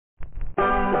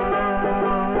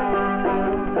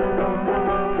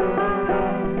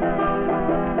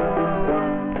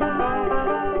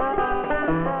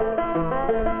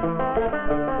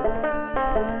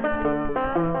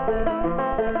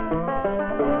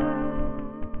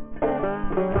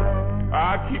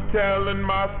keep telling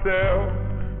myself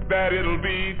that it'll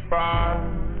be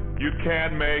fine. You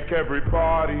can't make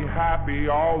everybody happy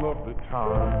all of the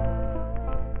time.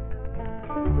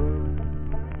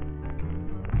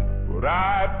 But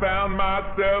I found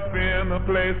myself in a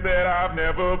place that I've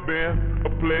never been, a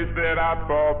place that I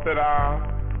thought that I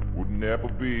would never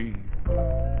be.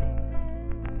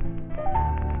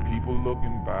 People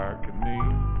looking back at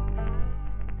me.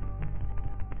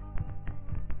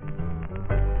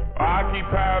 I keep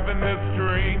having this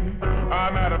dream.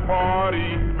 I'm at a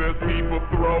party. There's people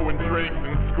throwing drinks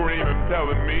and screaming,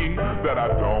 telling me that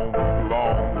I don't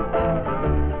belong.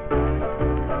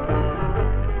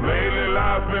 Lately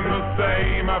life's been the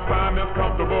same. I find this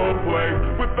comfortable place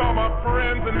with all my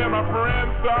friends, and then my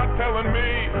friends start telling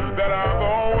me that I've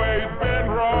always been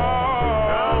wrong.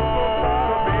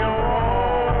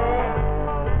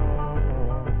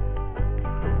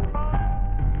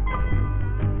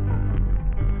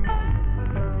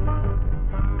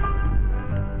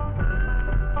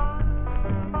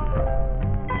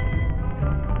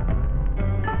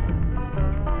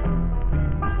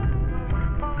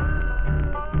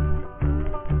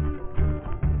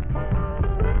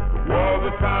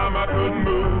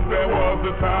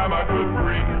 Time I could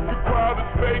breathe. The crowded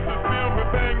spaces filled with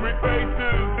angry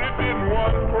faces. It didn't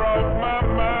once cross my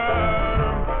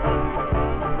mind.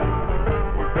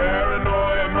 With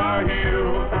paranoia in my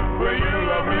heels, will you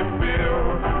love me still?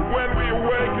 When we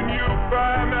awaken, you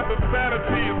find that the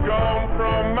sanity is gone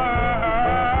from my eyes.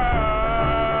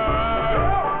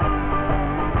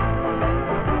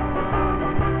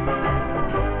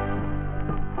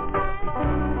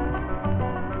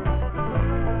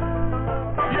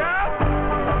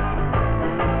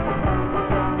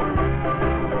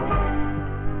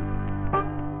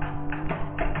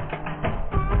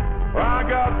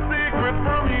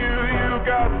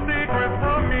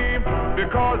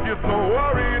 Because you're so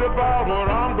worried about what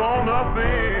I'm gonna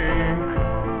think.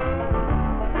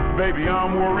 Baby,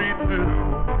 I'm worried too.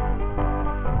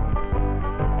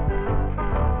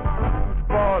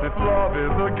 But if love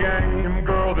is a game,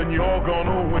 girl, then you're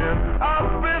gonna win.